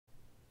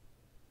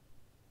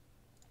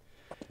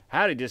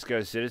Howdy,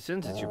 Disco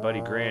Citizens. It's your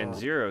buddy Grand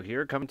Zero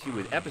here, coming to you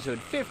with episode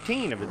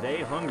 15 of the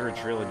They Hunger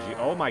Trilogy.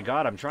 Oh my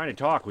god, I'm trying to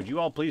talk. Would you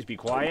all please be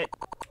quiet?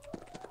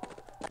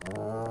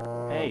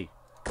 Hey,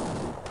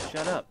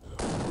 shut up.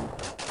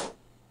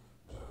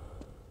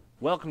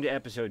 Welcome to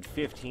episode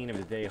 15 of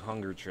the They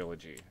Hunger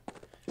Trilogy.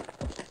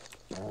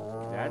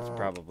 That's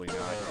probably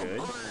not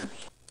good.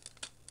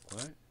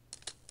 What?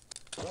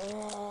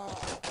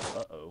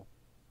 Uh-oh.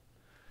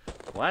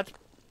 Well, that's...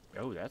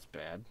 Oh, that's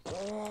bad.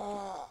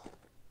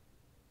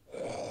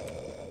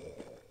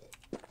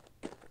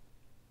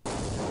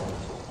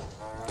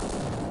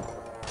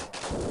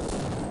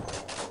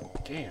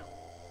 Damn.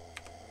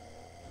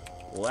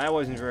 Well, that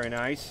wasn't very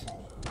nice.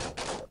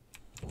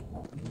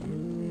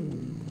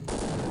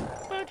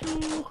 Fuck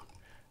you.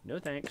 No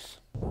thanks.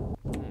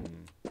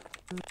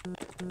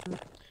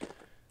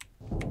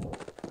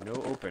 No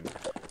open.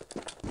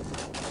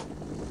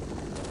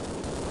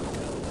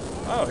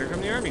 Oh, here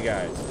come the army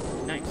guys.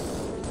 Nice.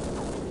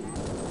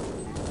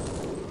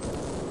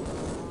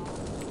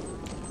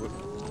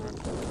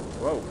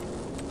 Whoa.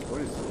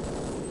 What is...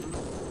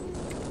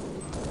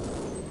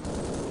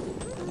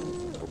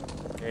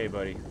 Hey,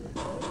 buddy.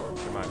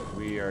 Come on.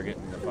 We are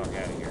getting the fuck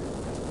out of here.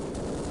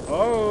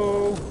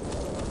 Oh!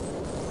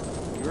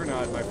 You're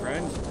not, my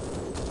friend.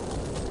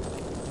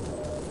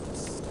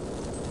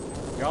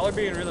 Y'all are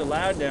being really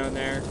loud down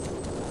there.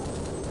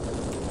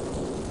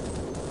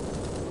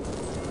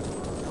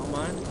 Come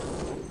on.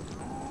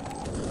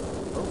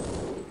 Oh.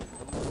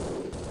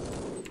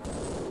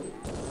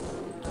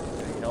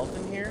 Any health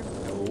in here?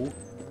 No.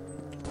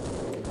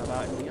 How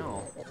about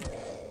y'all?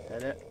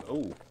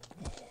 Oh.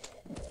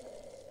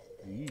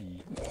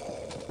 Eee.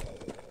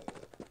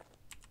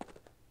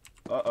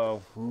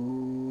 Uh-oh.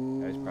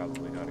 That's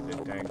probably not a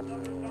good thing.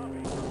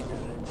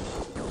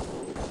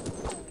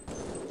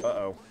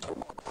 Uh-oh.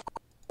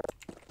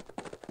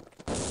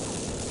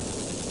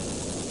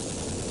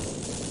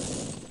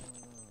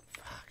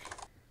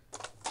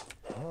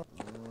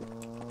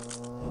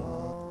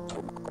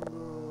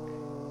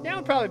 Now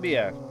would probably be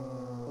a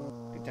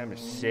good time to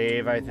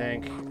save, I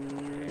think.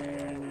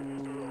 Yeah.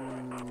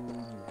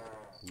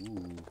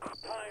 Ooh.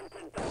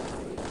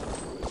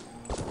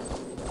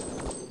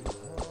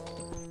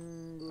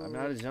 I'm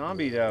not a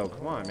zombie, though.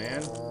 Come on,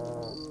 man.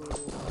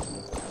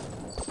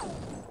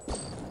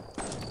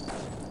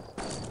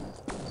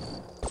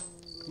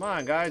 Come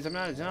on, guys. I'm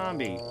not a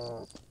zombie.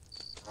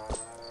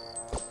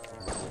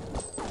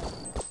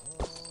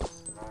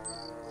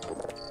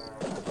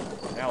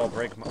 Now I'll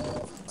break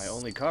my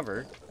only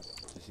cover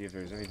to see if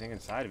there's anything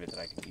inside of it that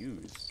I can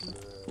use.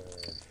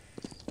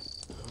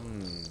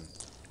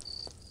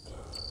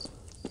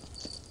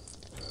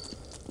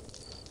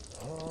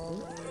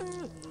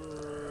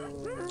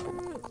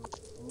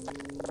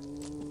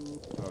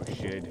 Oh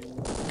shit.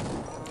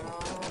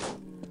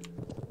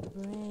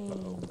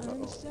 Uh-oh.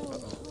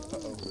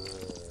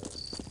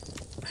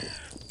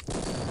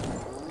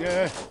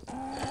 Yeah.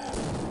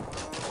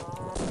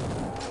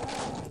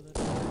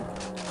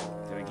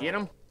 Did I get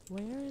him?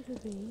 Where are the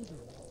babies?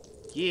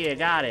 Yeah,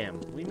 got him.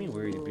 What do you mean,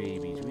 where are the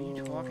babies? What are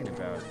you talking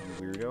about,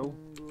 you weirdo?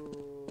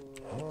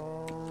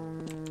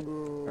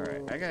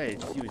 Alright, I gotta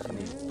see what's in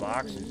these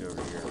boxes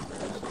over here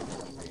first.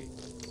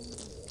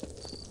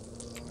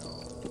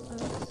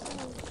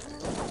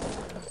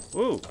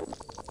 Ooh!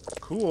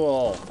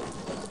 Cool!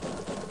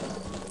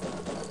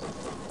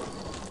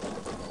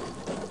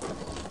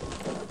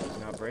 Does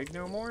not break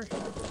no more?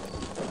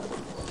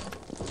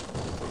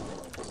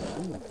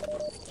 Ooh.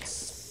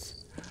 Yes!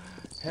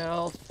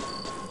 Health!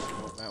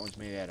 Oh, that one's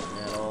made out of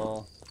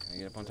metal. Can I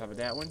get up on top of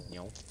that one?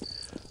 No.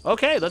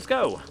 Okay, let's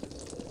go!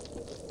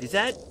 Is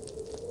that...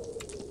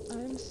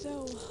 I'm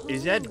so hungry.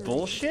 Is that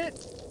bullshit?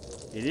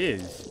 It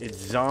is. It's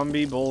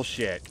zombie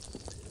bullshit.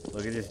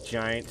 Look at this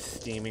giant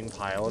steaming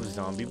pile of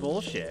zombie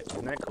bullshit.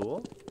 Isn't that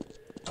cool?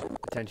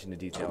 Attention to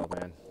detail,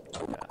 man.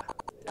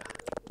 Yeah.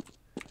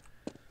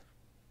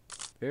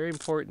 Very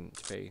important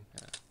to pay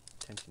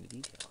attention to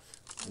details.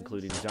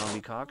 Including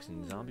zombie cocks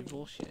and zombie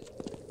bullshit.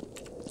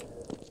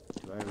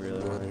 Do I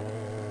really want to...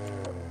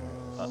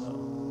 Uh-oh.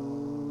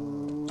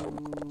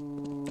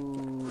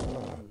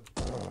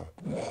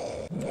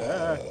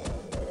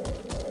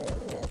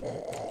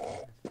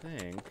 I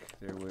think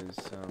there was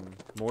some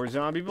more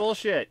zombie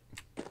bullshit.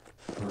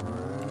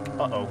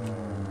 Uh-oh.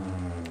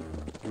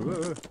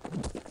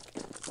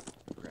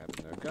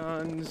 Grabbing the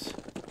guns.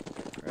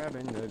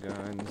 Grabbing the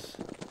guns.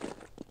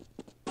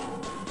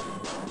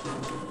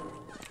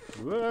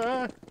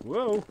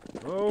 Whoa.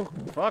 Oh,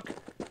 fuck.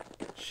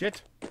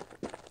 Shit.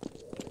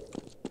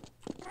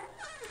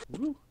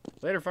 Woo.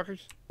 Later,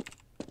 fuckers.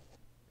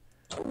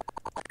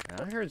 Now,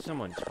 I heard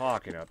someone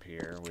talking up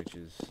here, which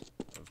is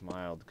of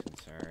mild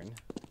concern.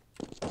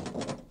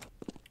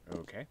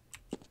 Okay.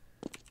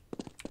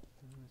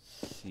 Let's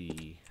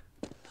see.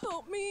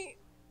 Help me!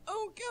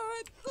 Oh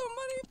God!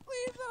 Somebody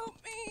please help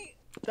me!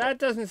 That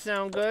doesn't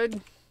sound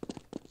good.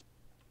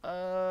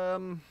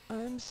 I'm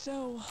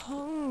so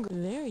hungry.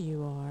 There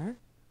you are.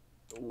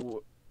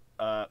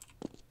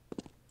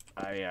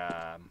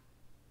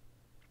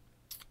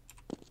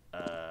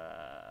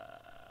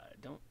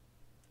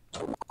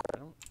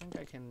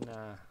 fucking,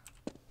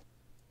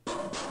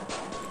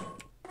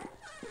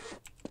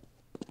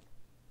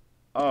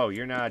 Oh,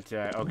 you're not,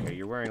 okay,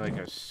 you're wearing like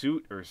a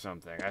suit or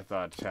something. I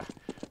thought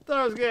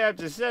I was gonna have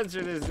to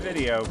censor this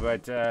video,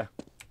 but,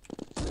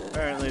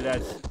 apparently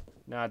that's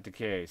not the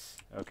case.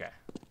 Okay.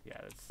 Yeah,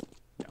 that's,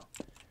 no.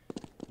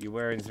 You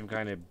wearing some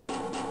kind of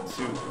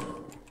suit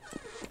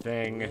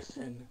thing.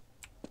 Listen,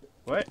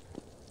 What?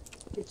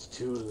 it's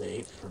too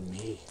late for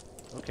me.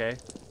 Okay.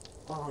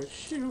 Oh,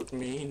 shoot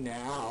me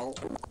now.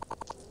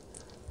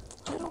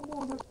 I don't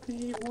want to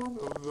be one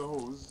of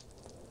those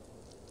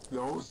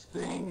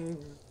things.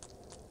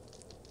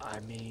 I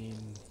mean...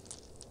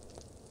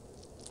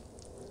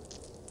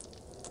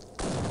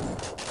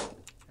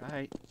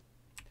 Alright.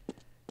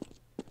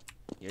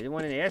 You're the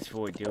one that asked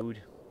for it,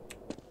 dude.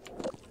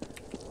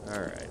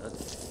 Alright,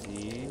 let's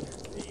see.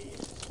 The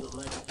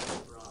selection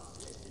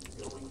process is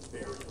going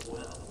very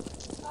well.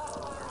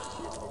 Our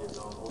shipment is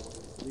almost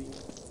complete.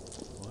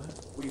 What?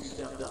 We've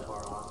stepped up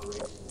our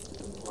operations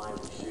to comply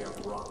with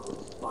Sheriff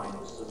Rockwood's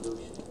final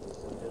solution to the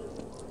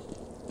civilian question.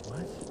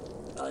 What?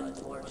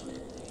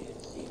 Unfortunately,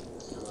 it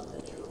seems some of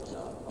the troops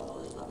are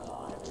falling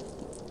apart.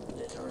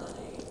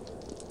 Literally.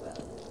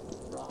 Well,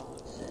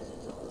 Rockwood says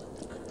it's all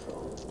under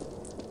control.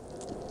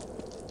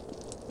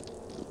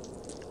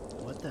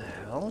 What the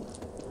hell?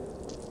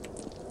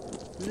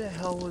 Who the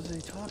hell was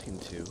he talking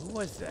to? Who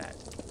was that?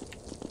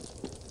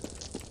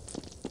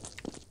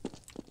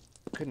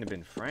 Couldn't have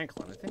been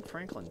Franklin. I think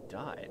Franklin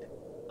died.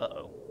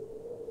 Uh-oh.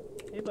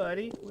 Hey,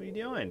 buddy. What are you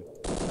doing?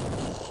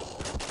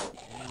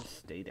 And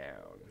stay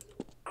down.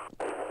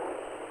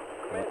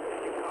 Commander,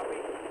 you copy?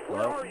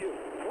 Where are you?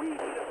 We need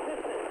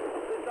assistance.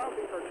 The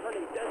zombies are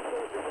turning dead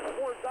soldiers into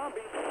more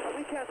zombies, and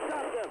we can't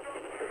stop them.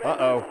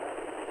 Uh-oh.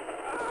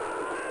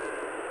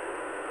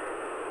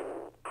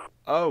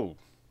 Oh.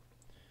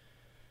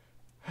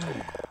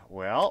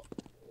 Well,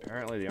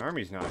 apparently the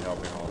army's not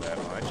helping all that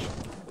much.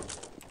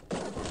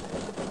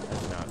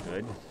 That's not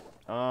good.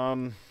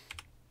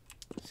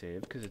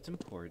 Save, because it's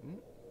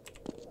important.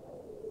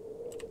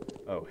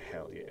 Oh,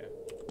 hell yeah.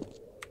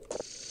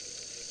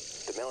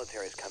 The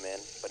military's come in,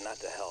 but not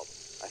to help.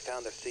 I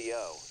found their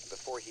CO.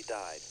 Before he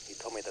died, he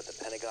told me that the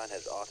Pentagon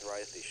has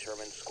authorized the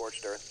Sherman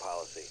Scorched Earth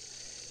policy.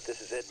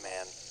 This is it,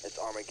 man. It's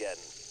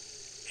Armageddon.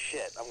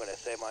 Shit, I'm gonna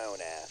save my own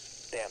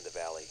ass. Damn the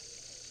valley.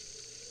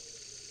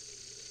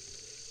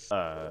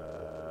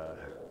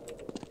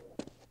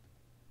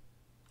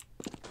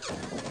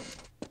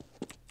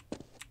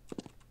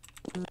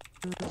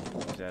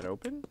 Is that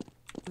open?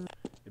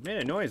 It made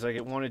a noise like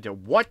it wanted to...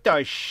 What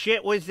the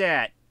shit was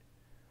that?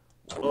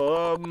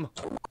 Nope,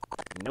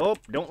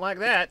 don't like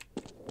that.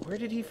 Where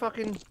did he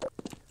fucking...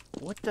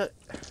 What the...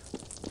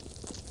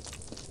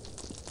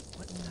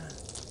 What in the...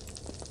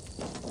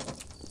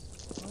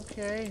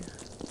 Okay.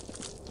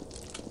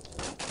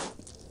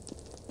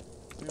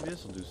 Maybe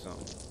this will do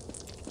something.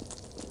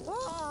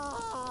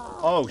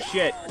 Oh,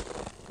 shit.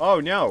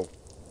 Oh, no.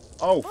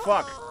 Oh,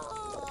 fuck.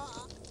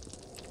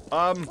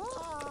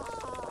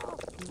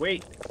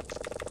 Wait.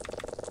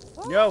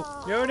 No,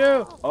 no,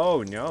 no.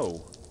 Oh,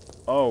 no.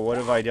 Oh, what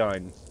have I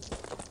done?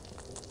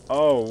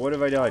 Oh, what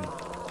have I done?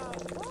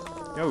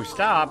 No,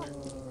 stop.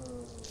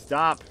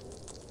 Stop.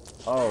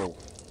 Oh.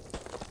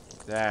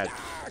 That's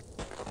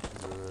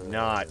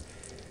not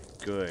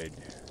good.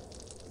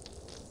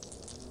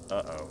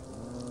 Uh-oh.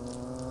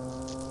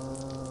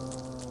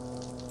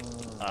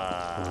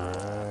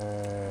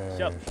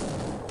 So.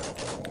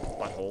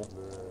 Butthole.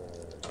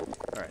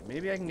 Alright,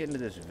 maybe I can get into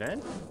this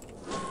vent?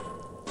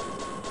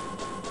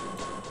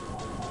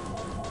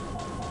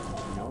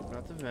 Nope,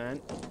 not the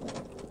vent.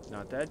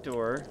 Not that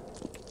door.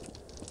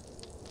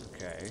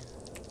 Okay.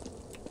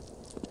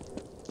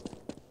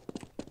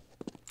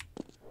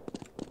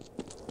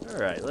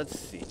 Alright, let's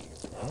see.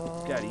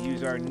 Gotta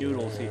use our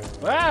noodles here.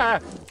 Ah!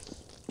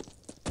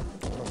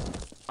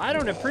 I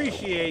don't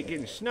appreciate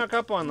getting snuck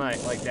up on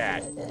like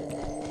that.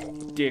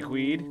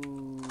 Dickweed.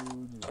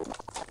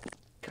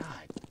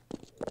 God.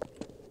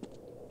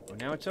 Oh,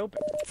 now it's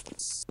open.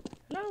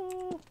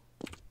 Hello?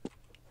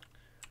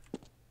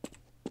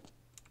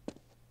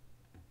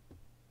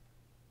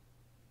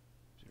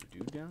 Is there a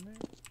dude down there?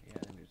 Yeah, I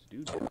think there's a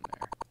dude down there.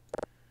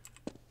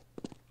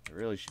 I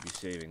really should be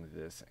saving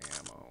this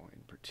ammo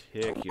in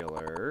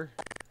particular.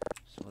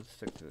 So let's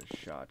stick to the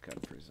shotgun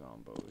for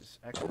zombos.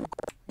 Actually, I'm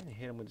gonna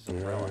hit him with this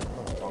umbrella.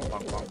 Bonk,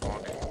 bonk, bonk,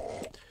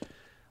 bonk.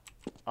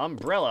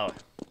 Umbrella.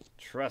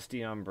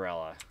 Trusty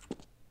umbrella.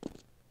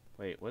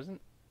 Wait, wait a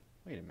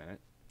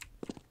minute.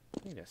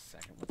 Wait a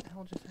second. What the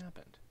hell just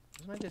happened?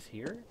 Wasn't I just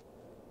here?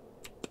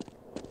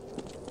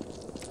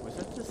 Was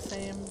that the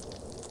same?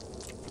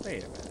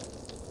 Wait a minute.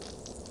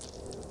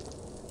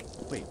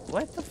 Wait,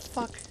 what the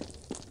fuck?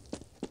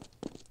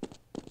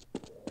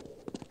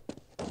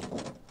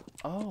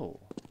 Oh,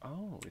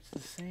 it's the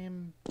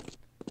same.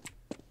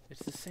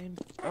 It's the same.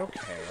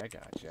 Okay, I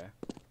gotcha.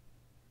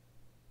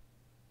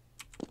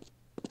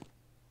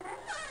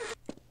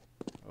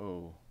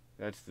 Oh,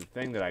 that's the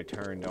thing that I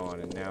turned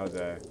on, and now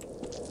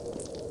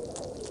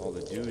all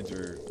the dudes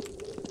are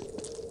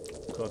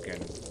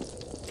cooking.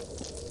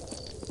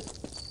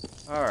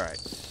 Alright,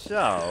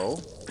 so...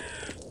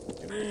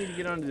 maybe we need to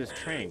get onto this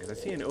train, because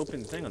I see an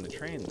open thing on the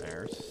train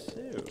there,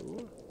 so...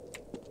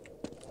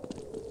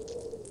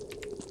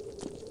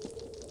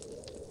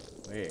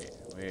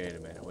 wait a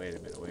minute, wait.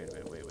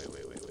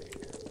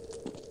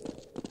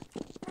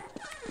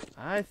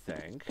 I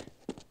think...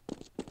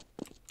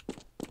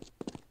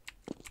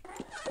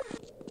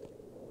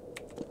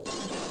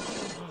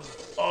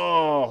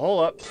 oh,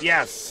 hold up.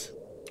 Yes!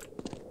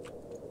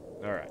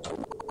 Alright.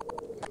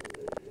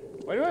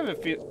 Why do I have a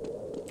feel...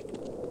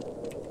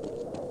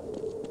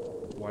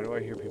 why do I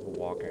hear people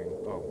walking?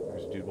 Oh,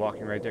 there's a dude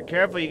walking right there.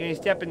 Careful, you're gonna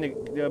step in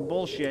the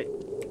bullshit.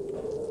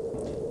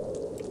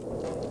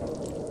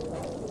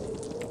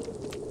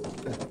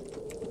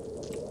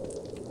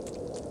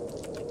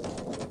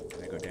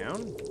 Can I go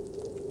down?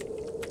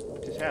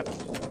 What just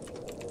happened?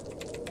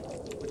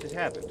 What just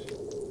happened?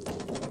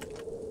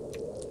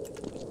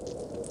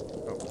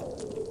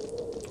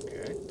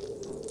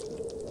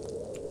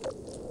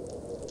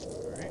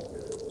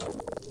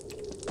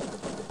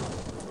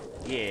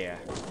 Yeah.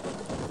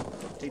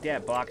 Take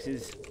that,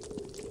 boxes.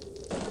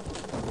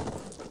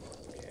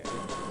 Okay.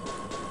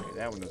 Okay,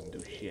 that one doesn't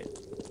do shit.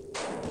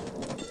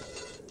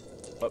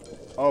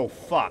 Oh,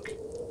 fuck.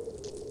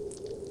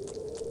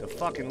 The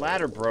fucking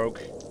ladder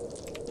broke.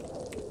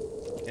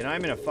 And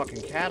I'm in a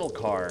fucking cattle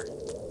car.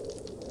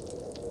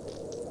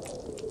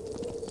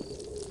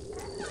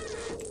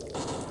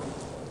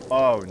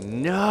 Oh,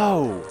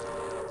 no!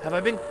 Have I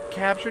been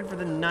captured for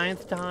the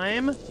 9th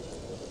time?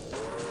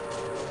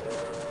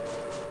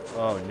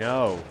 Oh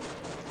no.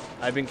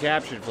 I've been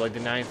captured for like the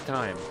 9th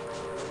time.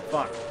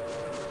 Fuck.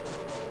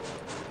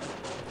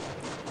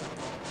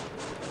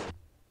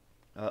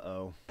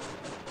 Uh-oh.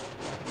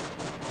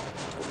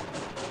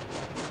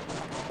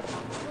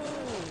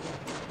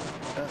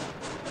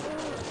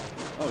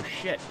 Oh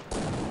shit.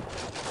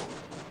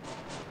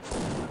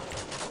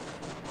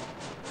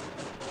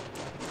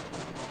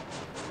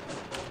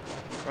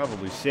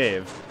 Probably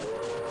save.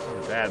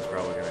 Something bad's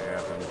probably gonna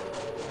happen.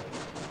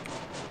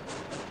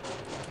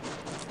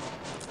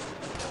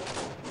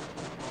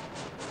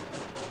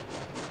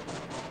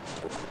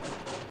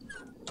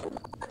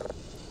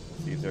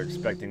 They're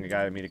expecting the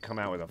guy me to come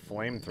out with a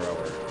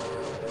flamethrower.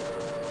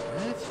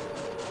 What?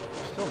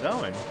 Still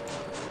going.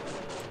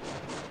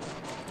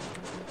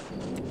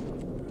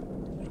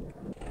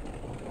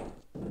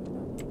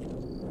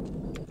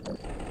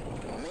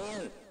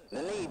 Men,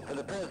 the need for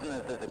the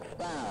prisoners has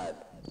expired.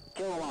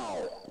 Kill them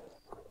all.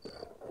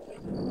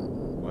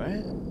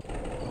 What?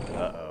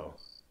 Uh-oh.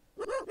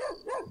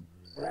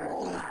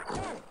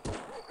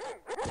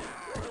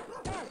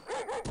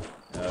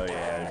 Oh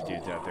yeah, there's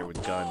dudes out there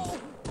with guns.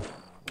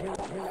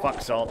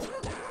 Fuck, Salt.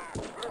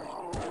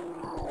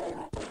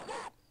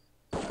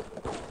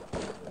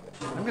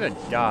 I'm gonna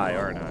die,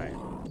 aren't I?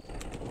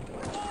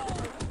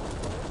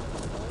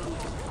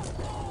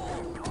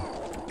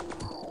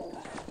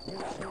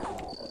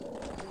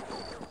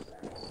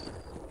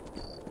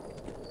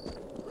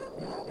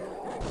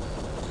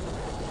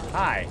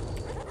 Hi.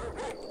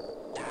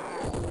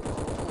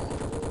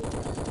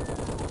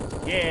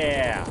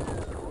 Yeah.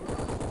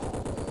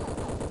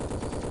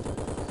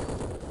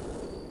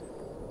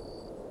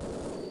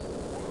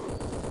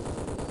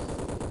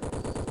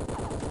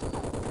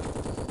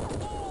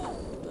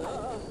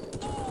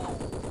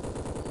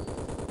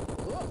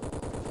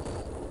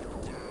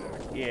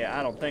 Yeah,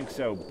 I don't think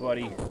so,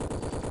 buddy.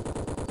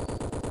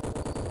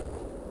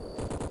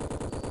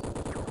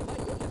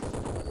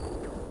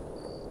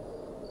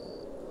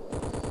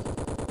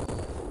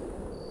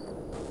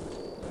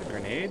 A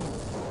grenade?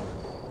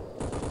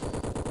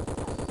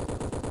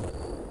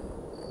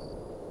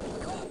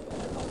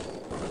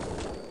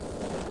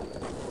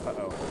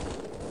 Uh-oh.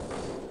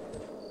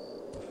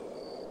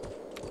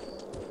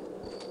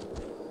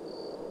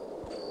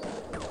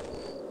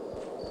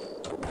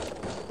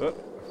 Oh.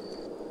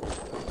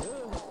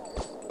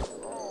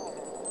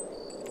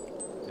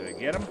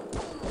 Get him?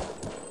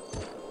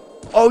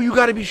 Oh, you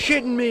gotta be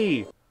shitting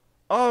me!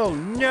 Oh,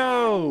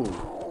 no!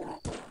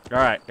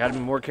 Alright, gotta be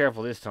more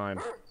careful this time.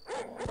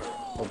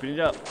 Open it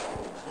up.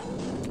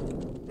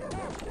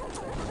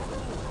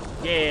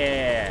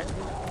 Yeah!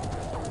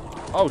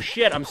 Oh,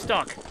 shit, I'm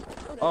stuck.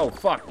 Oh,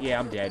 fuck. Yeah,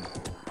 I'm dead.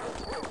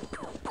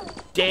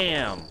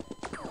 Damn!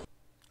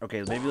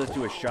 Okay, maybe let's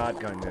do a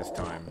shotgun this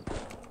time.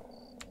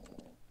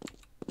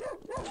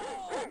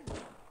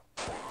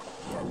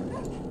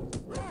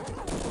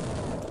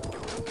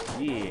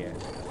 Yeah.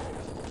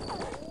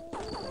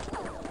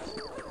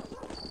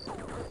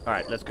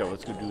 Alright, let's go.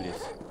 Let's go do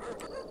this.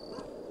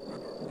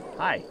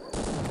 Hi.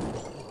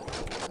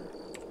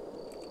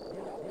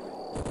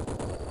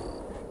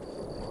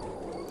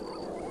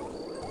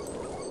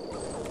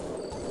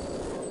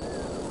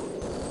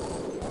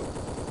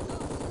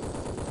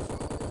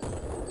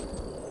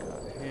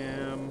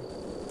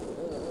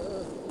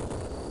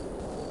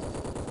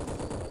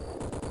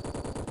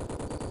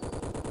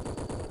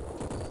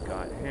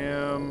 Got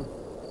him.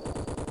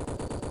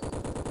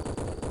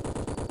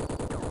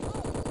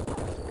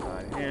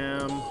 Got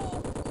him.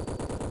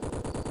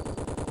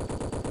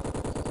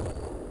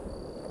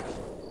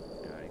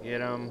 Get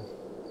him.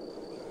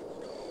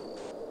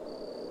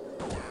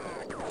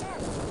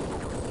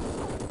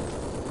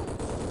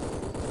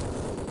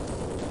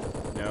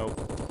 Nope.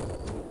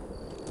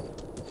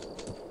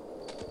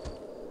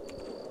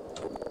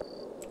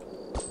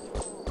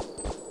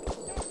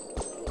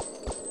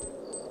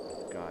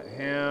 Got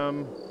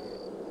him.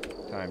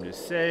 Time to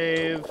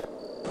save.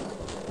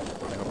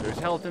 I hope there's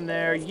health in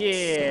there.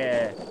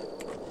 Yeah!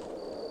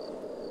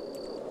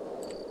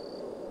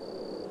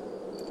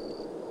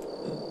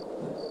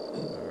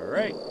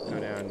 Alright, go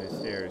down the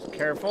stairs.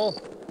 Careful.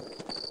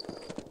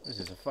 This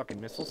is a fucking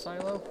missile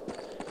silo.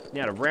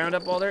 Now to round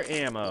up all their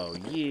ammo.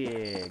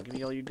 Yeah, give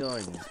me all your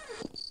guns.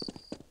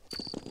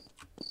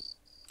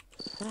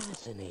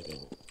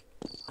 Fascinating.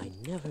 I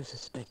never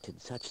suspected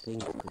such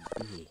things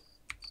could be.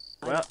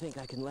 I Well- don't think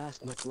I can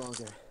last much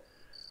longer.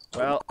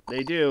 Well,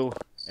 they do.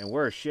 And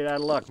we're shit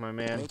out of luck, my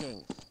man.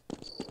 Greetings.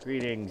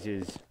 Greetings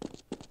is...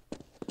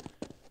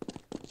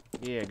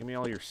 Yeah, give me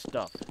all your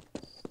stuff.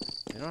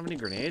 They don't have any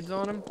grenades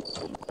on them?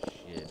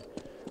 Shit.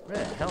 Where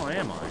the hell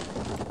am I?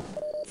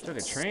 Took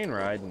a train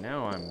ride and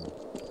now I'm...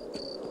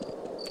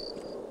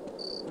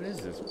 What is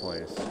this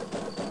place?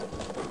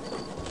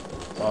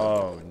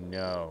 Oh,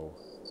 no.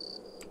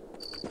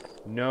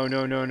 No,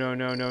 no, no, no,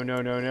 no, no,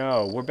 no, no,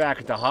 no. We're back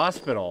at the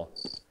hospital.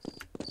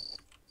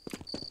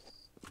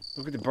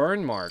 Look at the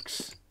burn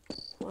marks.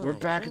 We're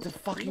back at the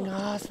fucking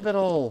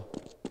hospital.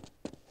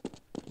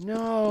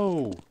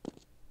 No.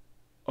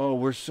 Oh,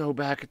 we're so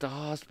back at the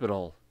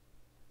hospital.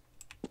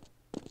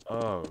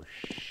 Oh,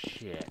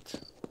 shit.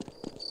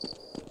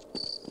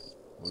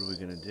 What are we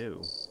gonna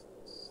do?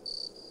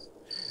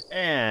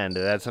 And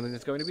that's something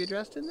that's going to be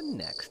addressed in the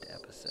next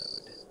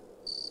episode.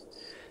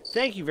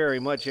 Thank you very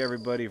much,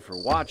 everybody, for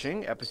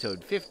watching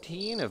episode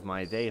 15 of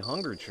my They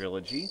Hunger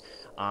trilogy.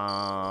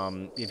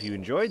 If you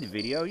enjoyed the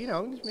video, you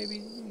know, just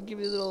maybe give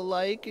it a little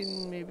like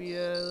and maybe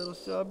a little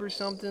sub or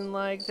something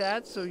like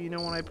that, so you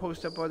know when I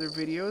post up other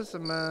videos,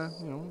 I'm,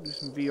 you know, do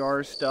some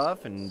VR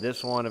stuff, and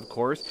this one, of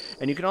course.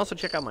 And you can also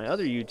check out my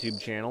other YouTube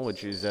channel,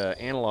 which is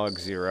Analog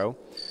Zero,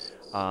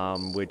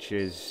 which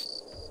is...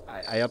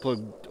 I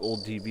upload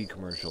old TV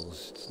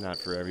commercials. It's not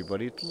for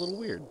everybody. It's a little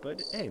weird,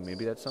 but hey,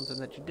 maybe that's something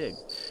that you dig.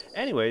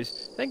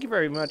 Anyways, thank you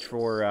very much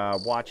for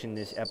watching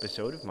this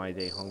episode of my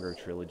They Hunger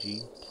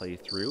trilogy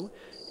playthrough,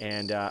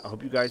 and I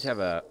hope you guys have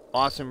an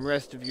awesome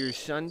rest of your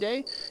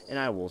Sunday, and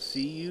I will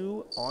see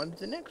you on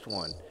the next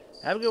one.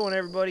 Have a good one,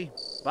 everybody.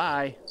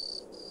 Bye.